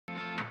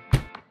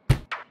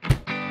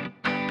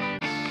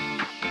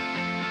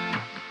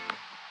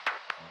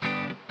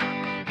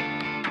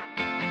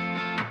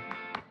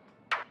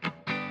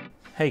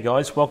Hey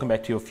guys, welcome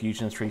back to your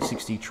Fusion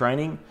 360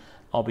 training.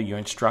 I'll be your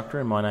instructor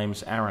and my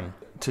name's Aaron.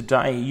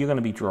 Today you're going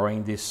to be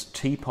drawing this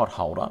teapot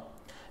holder,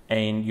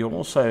 and you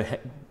also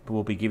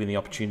will be given the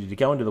opportunity to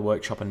go into the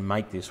workshop and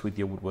make this with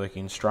your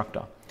woodworking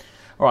instructor.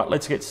 Alright,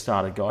 let's get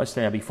started guys.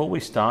 Now before we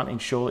start,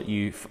 ensure that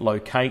you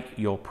locate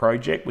your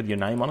project with your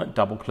name on it,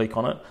 double click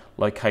on it,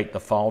 locate the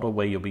folder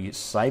where you'll be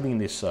saving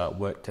this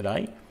work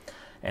today,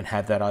 and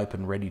have that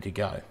open ready to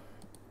go.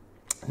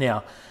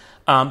 Now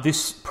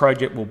this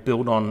project will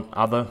build on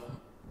other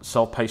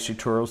self-paced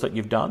tutorials that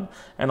you've done,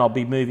 and I'll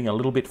be moving a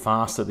little bit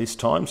faster this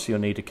time, so you'll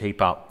need to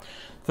keep up.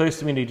 First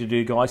thing we need to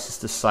do guys is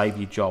to save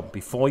your job.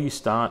 Before you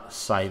start,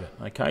 save it.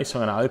 Okay, so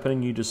I'm going to open a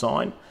new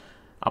design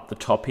up the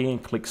top here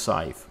and click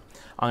save.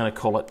 I'm going to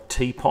call it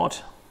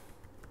teapot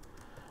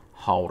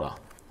holder.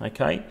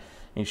 Okay,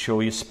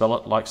 ensure you spell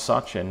it like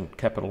such and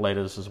capital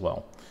letters as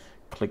well.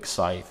 Click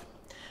save.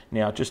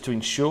 Now just to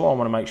ensure, I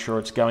want to make sure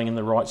it's going in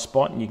the right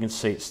spot, and you can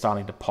see it's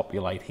starting to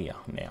populate here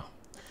now.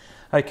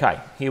 Okay,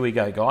 here we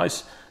go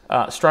guys.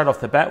 Straight off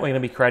the bat, we're going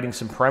to be creating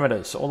some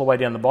parameters. All the way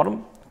down the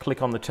bottom,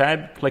 click on the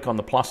tab, click on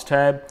the plus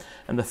tab,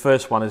 and the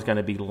first one is going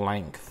to be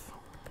length.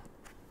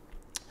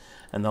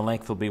 And the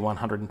length will be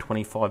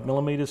 125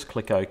 millimeters.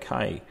 Click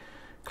OK.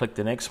 Click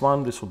the next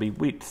one, this will be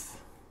width.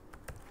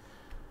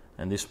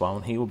 And this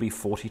one here will be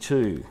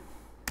 42.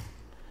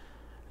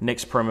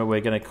 Next parameter we're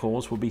going to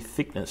cause will be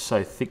thickness.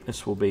 So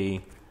thickness will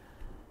be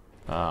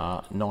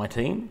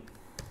 19.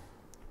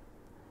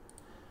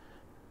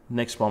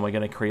 Next one we're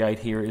going to create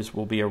here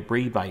will be a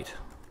rebate.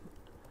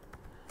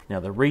 Now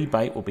the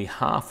rebate will be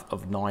half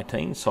of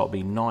 19, so it'll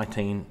be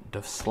 19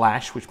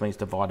 slash, which means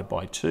divided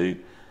by 2,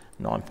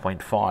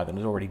 9.5, and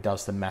it already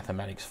does the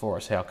mathematics for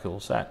us. How cool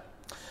is that?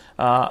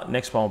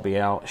 Next one will be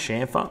our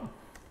chamfer,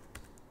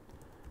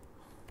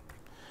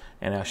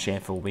 and our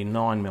chamfer will be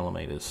 9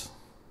 millimeters.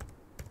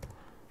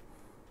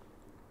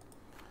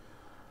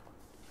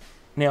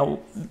 Now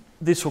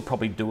this will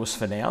probably do us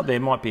for now. There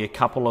might be a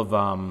couple of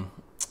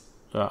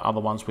other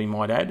ones we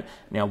might add.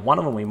 Now one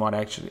of them we might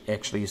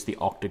actually is the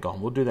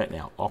octagon. We'll do that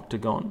now.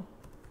 Octagon,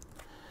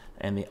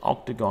 and the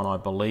octagon I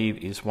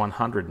believe is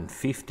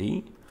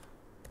 150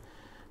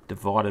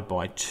 divided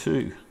by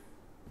 2,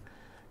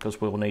 because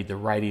we'll need the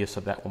radius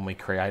of that when we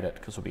create it,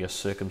 because it'll be a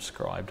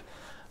circumscribed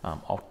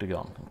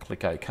octagon. And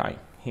click OK.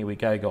 Here we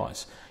go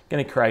guys.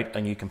 Going to create a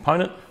new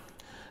component.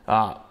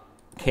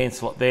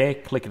 Cancel it there.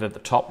 Click it at the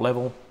top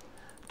level.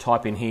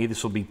 Type in here.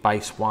 This will be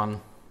base 1,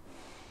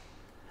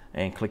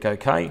 and click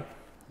OK.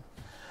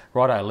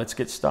 Righto, let's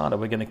get started.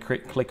 We're going to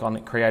click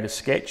on create a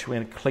sketch. We're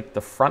going to click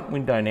the front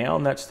window now,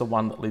 and that's the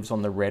one that lives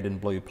on the red and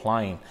blue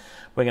plane.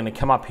 We're going to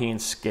come up here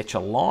and sketch a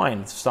line.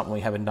 It's something we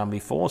haven't done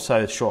before,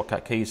 so the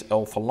shortcut key is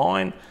L for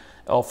line.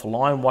 L for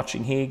line,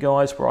 watching here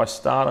guys, where I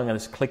start, I'm going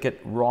to click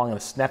it right, I'm going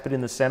to snap it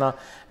in the center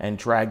and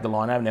drag the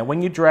line over. Now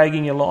when you're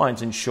dragging your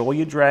lines, ensure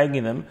you're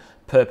dragging them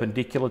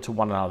perpendicular to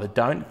one another.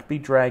 Don't be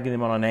dragging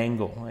them on an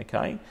angle,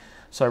 okay?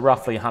 So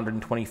roughly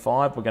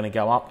 125, we're going to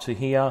go up to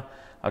here,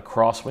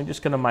 across. We're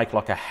just going to make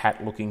like a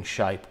hat looking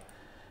shape,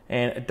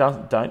 and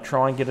don't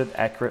try and get it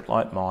accurate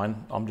like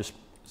mine. I'm just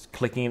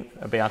clicking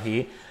about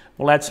here.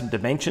 We'll add some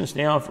dimensions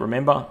now.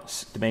 Remember,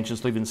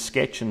 dimensions live in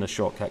sketch, and the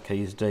shortcut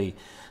key is D.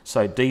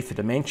 So D for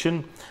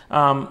dimension.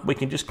 We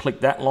can just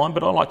click that line,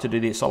 but I like to do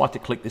this. I like to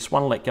click this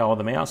one, let go of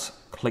the mouse,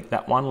 click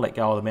that one, let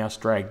go of the mouse,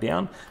 drag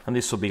down, and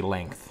this will be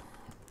length.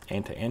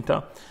 Enter,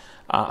 enter.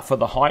 For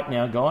the height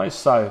now guys,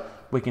 so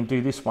we can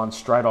do this one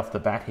straight off the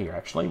bat here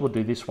actually. We'll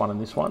do this one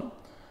and this one.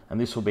 And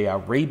this will be our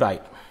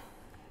rebate.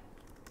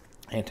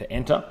 Enter,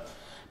 enter.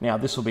 Now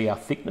this will be our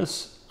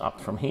thickness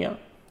up from here.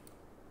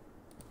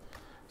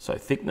 So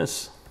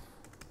thickness,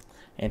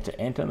 enter,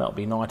 enter, that'll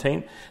be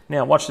 19.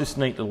 Now watch this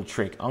neat little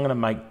trick. I'm going to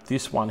make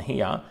this one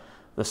here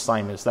the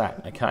same as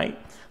that, okay?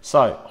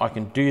 So I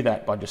can do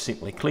that by just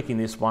simply clicking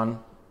this one,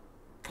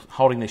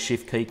 holding the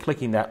shift key,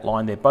 clicking that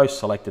line. They're both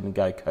selected, and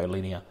go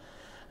collinear.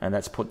 And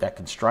that's put that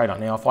constraint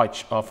on. Now if I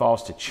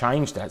was to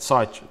change that, so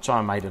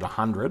I made it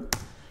 100,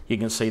 you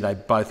can see they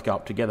both go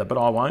up together, but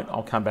I won't.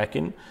 I'll come back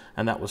in,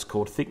 and that was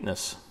called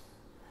thickness.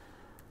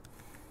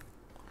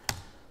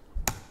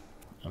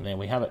 And there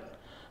we have it.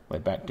 We're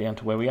back down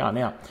to where we are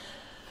now.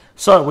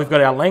 So we've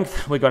got our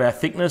length, we've got our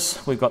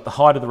thickness, we've got the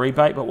height of the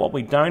rebate, but what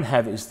we don't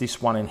have is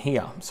this one in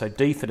here. So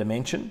D for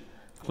dimension,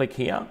 click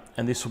here,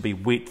 and this will be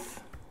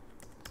width.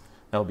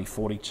 That'll be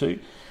 42.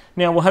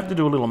 Now we'll have to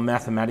do a little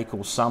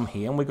mathematical sum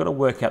here, and we've got to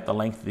work out the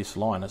length of this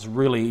line. It's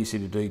really easy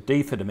to do.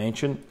 D for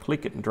dimension,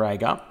 click it and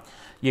drag up.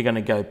 You're going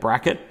to go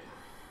bracket.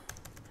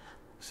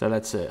 So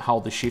that's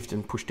hold the shift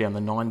and push down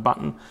the 9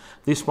 button.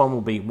 This one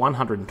will be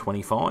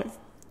 125.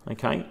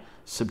 Okay.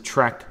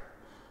 Subtract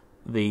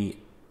the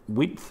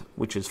width,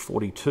 which is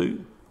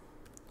 42.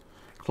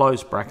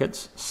 Close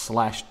brackets,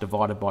 slash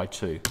divided by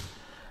 2.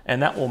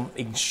 And that will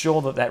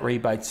ensure that that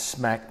rebate's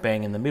smack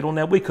bang in the middle.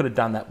 Now we could have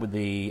done that with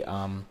the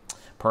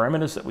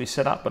parameters that we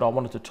set up, but I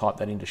wanted to type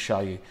that in to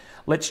show you.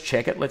 Let's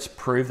check it. Let's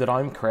prove that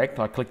I'm correct.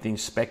 I click the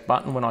inspect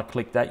button. When I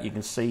click that, you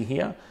can see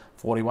here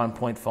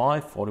 41.5,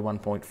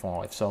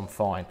 41.5, so I'm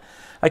fine.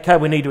 Okay,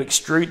 we need to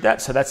extrude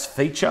that, so that's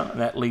feature,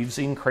 and that lives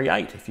in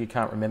create. If you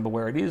can't remember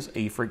where it is,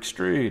 E for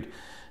extrude,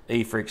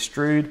 E for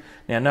extrude.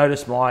 Now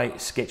notice my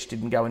sketch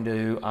didn't go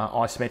into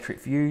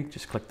isometric view,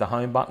 just click the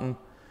home button,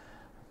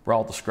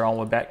 roll the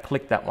scroller back,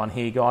 click that one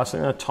here, guys. So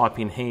I'm going to type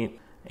in here,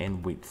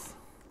 and width.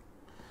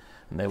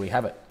 And there we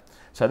have it.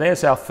 So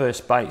there's our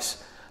first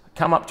base.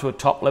 Come up to a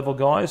top level,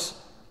 guys,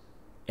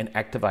 and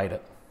activate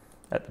it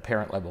at the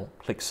parent level.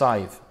 Click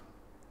save.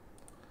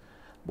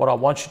 What I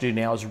want you to do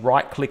now is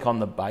right click on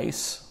the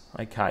base.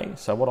 Okay,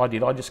 so what I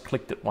did, I just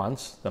clicked it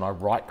once, then I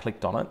right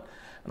clicked on it,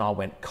 and I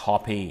went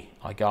copy.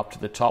 I go up to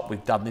the top,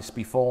 we've done this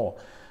before.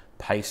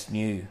 Paste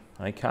new,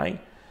 okay?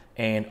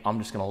 And I'm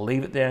just gonna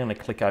leave it there, I'm gonna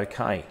click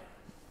OK.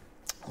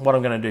 What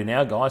I'm gonna do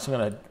now, guys, I'm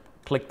gonna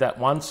click that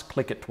once,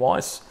 click it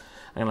twice.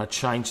 I'm gonna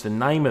change the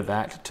name of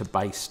that to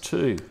base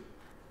 2.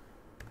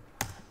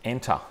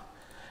 Enter.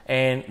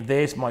 And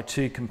there's my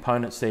 2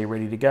 components there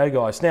ready to go,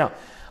 guys. Now,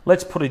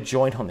 let's put a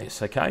joint on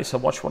this, okay? So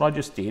watch what I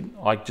just did.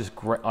 I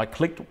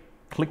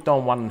clicked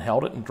on one and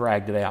held it and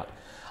dragged it out.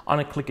 I'm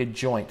gonna click a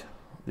joint.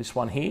 This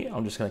one here,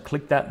 I'm just gonna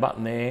click that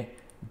button there,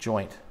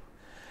 joint.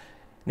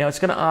 Now it's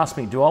gonna ask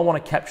me, do I wanna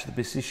capture the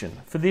position?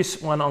 For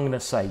this one, I'm gonna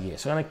say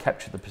yes. I'm gonna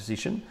capture the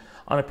position.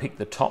 I'm gonna pick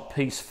the top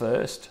piece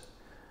first,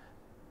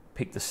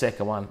 pick the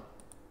second one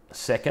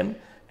second,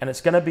 and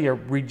it's gonna be a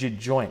rigid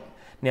joint.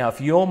 Now,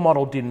 if your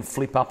model didn't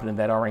flip up into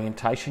that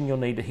orientation, you'll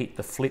need to hit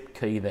the flip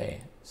key there.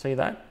 See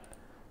that?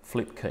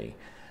 Flip key.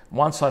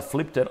 Once I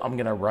flipped it, I'm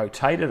going to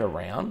rotate it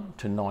around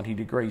to 90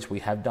 degrees. We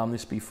have done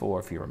this before,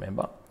 if you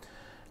remember.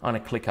 I'm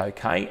going to click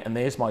OK, and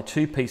there's my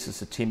 2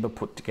 pieces of timber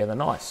put together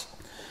nice.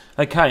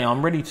 Okay,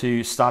 I'm ready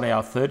to start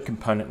our third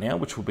component now,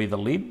 which will be the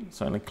lid.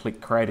 So I'm going to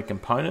click Create a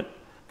Component.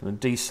 I'm going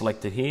to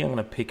deselect it here. I'm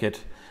going to pick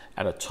it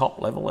at a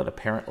top level, at a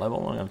parent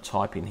level. I'm going to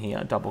type in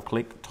here, double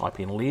click, type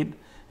in lid,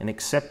 and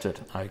accept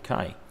it. Okay.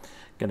 I'm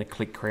going to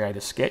click Create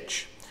a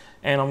Sketch,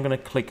 and I'm going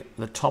to click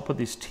the top of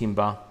this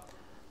timber,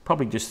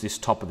 probably just this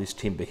top of this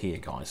timber here,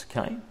 guys,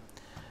 okay?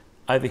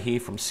 Over here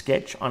from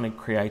Sketch, I'm going to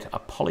create a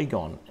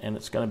polygon, and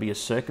it's going to be a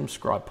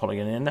circumscribed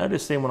polygon. And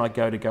notice then when I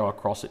go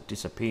across, it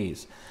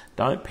disappears.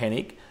 Don't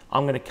panic.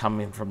 I'm going to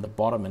come in from the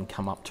bottom and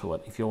come up to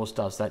it. If yours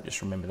does that,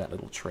 just remember that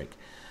little trick.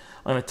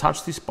 I'm going to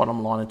touch this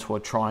bottom line until a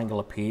triangle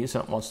appears,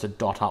 and it wants to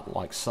dot up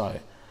like so.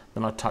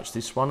 Then I touch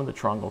this one and the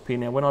triangle appears.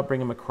 Now when I bring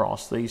them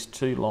across, these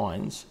 2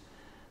 lines,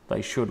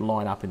 they should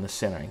line up in the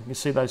center. You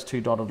see those 2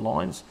 dotted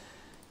lines?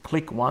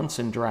 Click once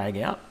and drag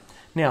out.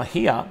 Now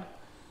here,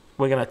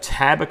 we're going to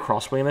tab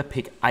across. We're going to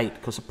pick 8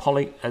 because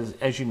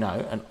as you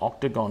know, an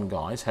octagon,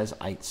 guys, has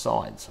 8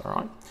 sides. All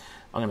right.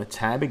 I'm going to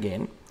tab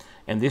again,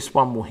 and this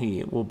one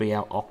will be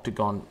our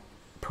octagon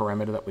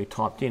parameter that we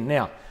typed in.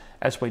 Now,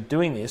 as we're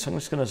doing this, I'm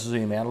just going to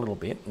zoom out a little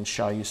bit and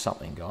show you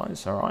something,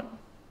 guys. All right.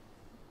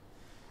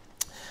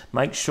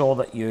 Make sure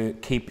that you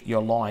keep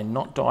your line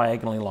not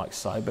diagonally like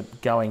so,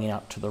 but going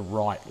out to the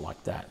right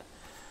like that.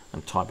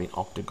 And type in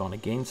octagon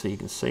again so you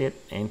can see it.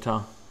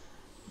 Enter,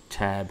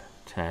 tab,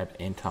 tab,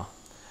 enter.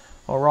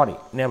 Alrighty,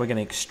 now we're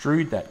going to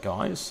extrude that,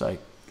 guys. So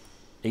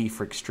E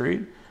for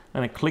extrude. I'm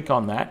going to click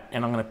on that,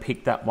 and I'm going to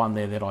pick that one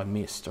there that I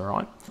missed, all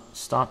right?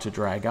 Start to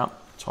drag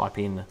up, type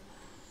in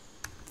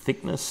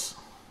thickness.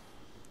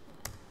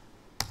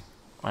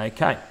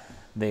 Okay,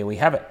 there we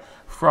have it.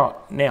 Right,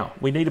 now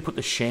we need to put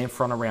the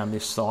chamfer around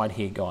this side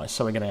here, guys.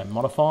 So we're going to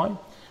modify,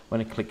 we're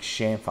going to click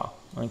chamfer,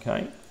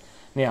 okay?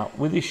 Now,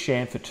 with this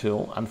chamfer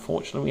tool,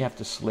 unfortunately we have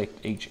to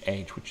select each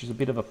edge, which is a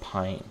bit of a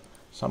pain.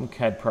 Some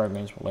CAD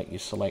programs will let you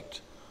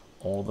select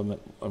all of them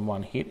in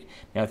one hit.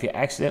 Now, if you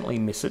accidentally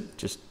miss it,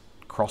 just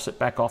cross it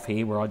back off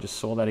here where I just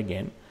saw that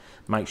again.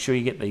 Make sure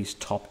you get these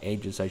top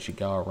edges as you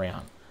go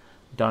around.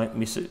 Don't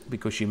miss it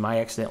because you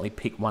may accidentally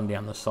pick one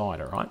down the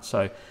side, all right?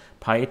 So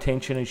pay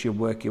attention as you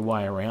work your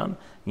way around.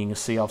 You can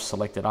see I've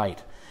selected 8.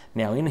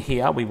 Now in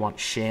here, we want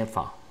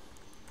chamfer.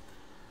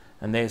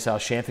 And there's our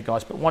chamfer,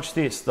 guys. But watch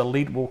this, the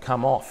lid will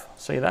come off.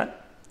 See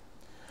that?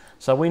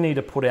 So we need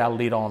to put our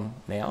lid on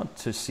now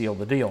to seal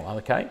the deal,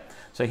 okay?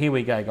 So here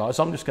we go, guys.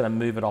 I'm just going to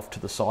move it off to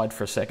the side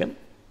for a second.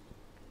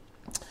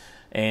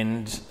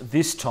 And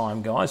this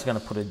time, guys, I'm going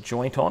to put a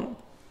joint on.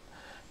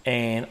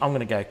 And I'm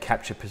going to go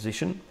capture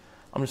position.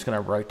 I'm just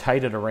going to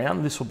rotate it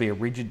around. This will be a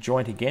rigid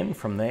joint again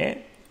from there.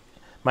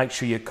 Make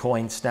sure your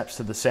coin snaps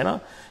to the center.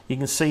 You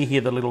can see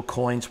here the little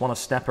coins want to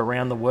snap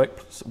around the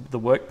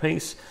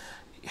workpiece.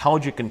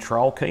 Hold your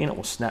control key and it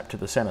will snap to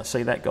the center.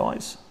 See that,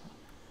 guys?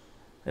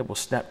 It will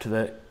snap to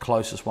the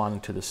closest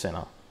one to the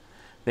center.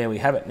 There we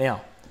have it.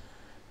 Now,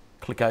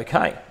 click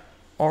OK.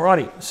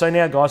 Alrighty, so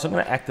now, guys, I'm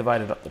going to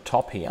activate it at the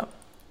top here,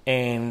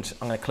 and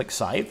I'm going to click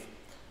Save.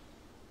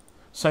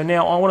 So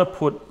now I want to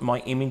put my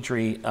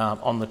imagery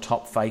on the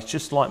top face,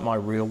 just like my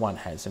real one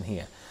has in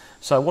here.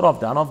 So what I've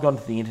done, I've gone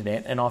to the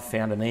internet and I've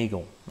found an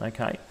eagle,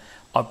 okay?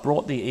 I've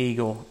brought the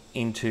eagle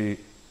into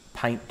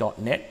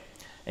paint.net,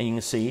 and you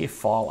can see here,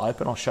 File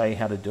Open. I'll show you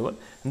how to do it.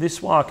 And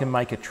this way I can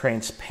make a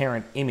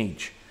transparent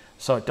image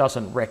so it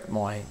doesn't wreck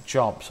my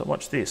job. So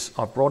watch this.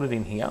 I've brought it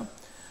in here.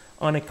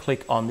 I'm going to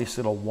click on this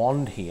little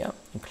wand here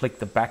and click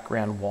the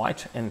background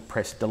white and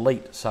press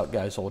delete so it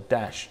goes all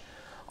dash.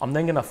 I'm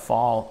then going to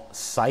file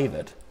save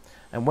it,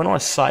 and when I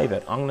save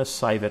it, I'm going to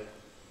save it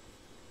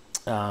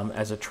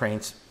as a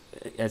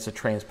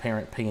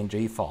transparent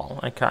PNG file.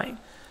 Okay,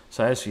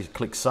 so as you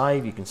click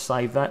save, you can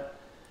save that.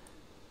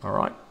 All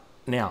right,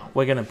 now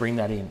we're going to bring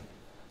that in.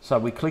 So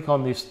we click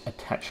on this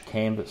attach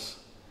canvas.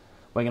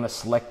 We're going to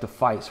select a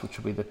face, which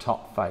will be the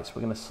top face.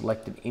 We're going to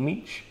select an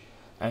image,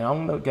 and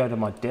I'm going to go to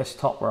my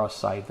desktop where I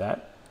saved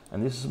that,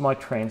 and this is my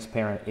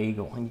transparent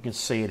eagle, and you can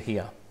see it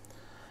here.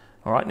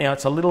 All right, now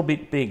it's a little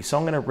bit big, so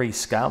I'm going to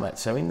rescale that.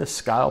 So in the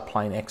scale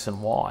plane X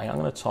and Y, I'm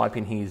going to type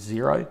in here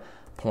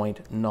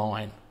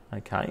 0.9,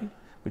 okay,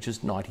 which is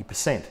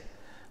 90%. I'm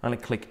going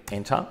to click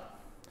enter,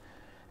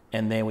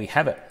 and there we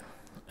have it.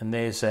 And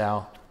there's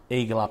our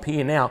eagle up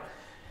here. Now,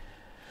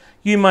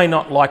 you may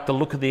not like the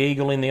look of the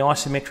eagle in the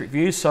isometric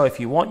view, so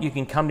if you want, you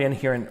can come down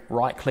here and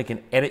right click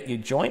and edit your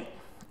joint,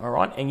 all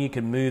right, and you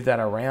can move that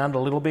around a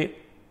little bit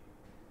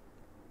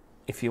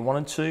if you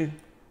wanted to.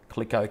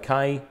 Click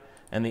OK,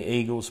 and the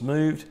eagle's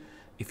moved.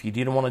 If you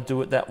didn't want to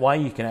do it that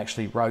way, you can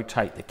actually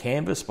rotate the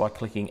canvas by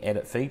clicking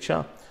edit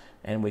feature,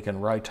 and we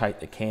can rotate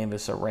the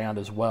canvas around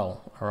as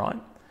well, all right?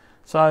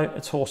 So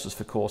it's horses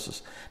for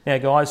courses. Now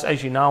guys,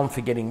 as you know, I'm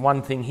forgetting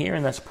one thing here,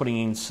 and that's putting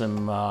in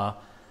some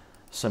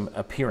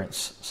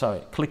appearance. So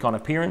click on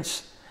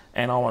appearance,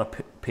 and I want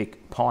to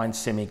pick pine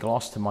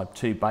semi-gloss to my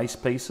two base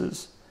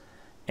pieces,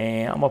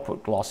 and I'm going to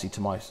put glossy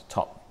to my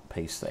top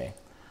piece there.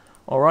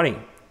 Alrighty,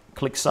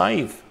 click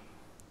save,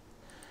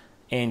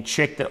 and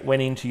check that it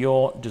went into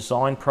your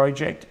design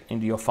project,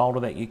 into your folder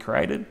that you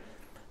created.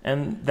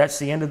 And that's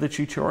the end of the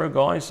tutorial,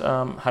 guys.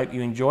 Hope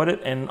you enjoyed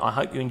it, and I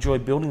hope you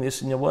enjoyed building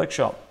this in your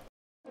workshop.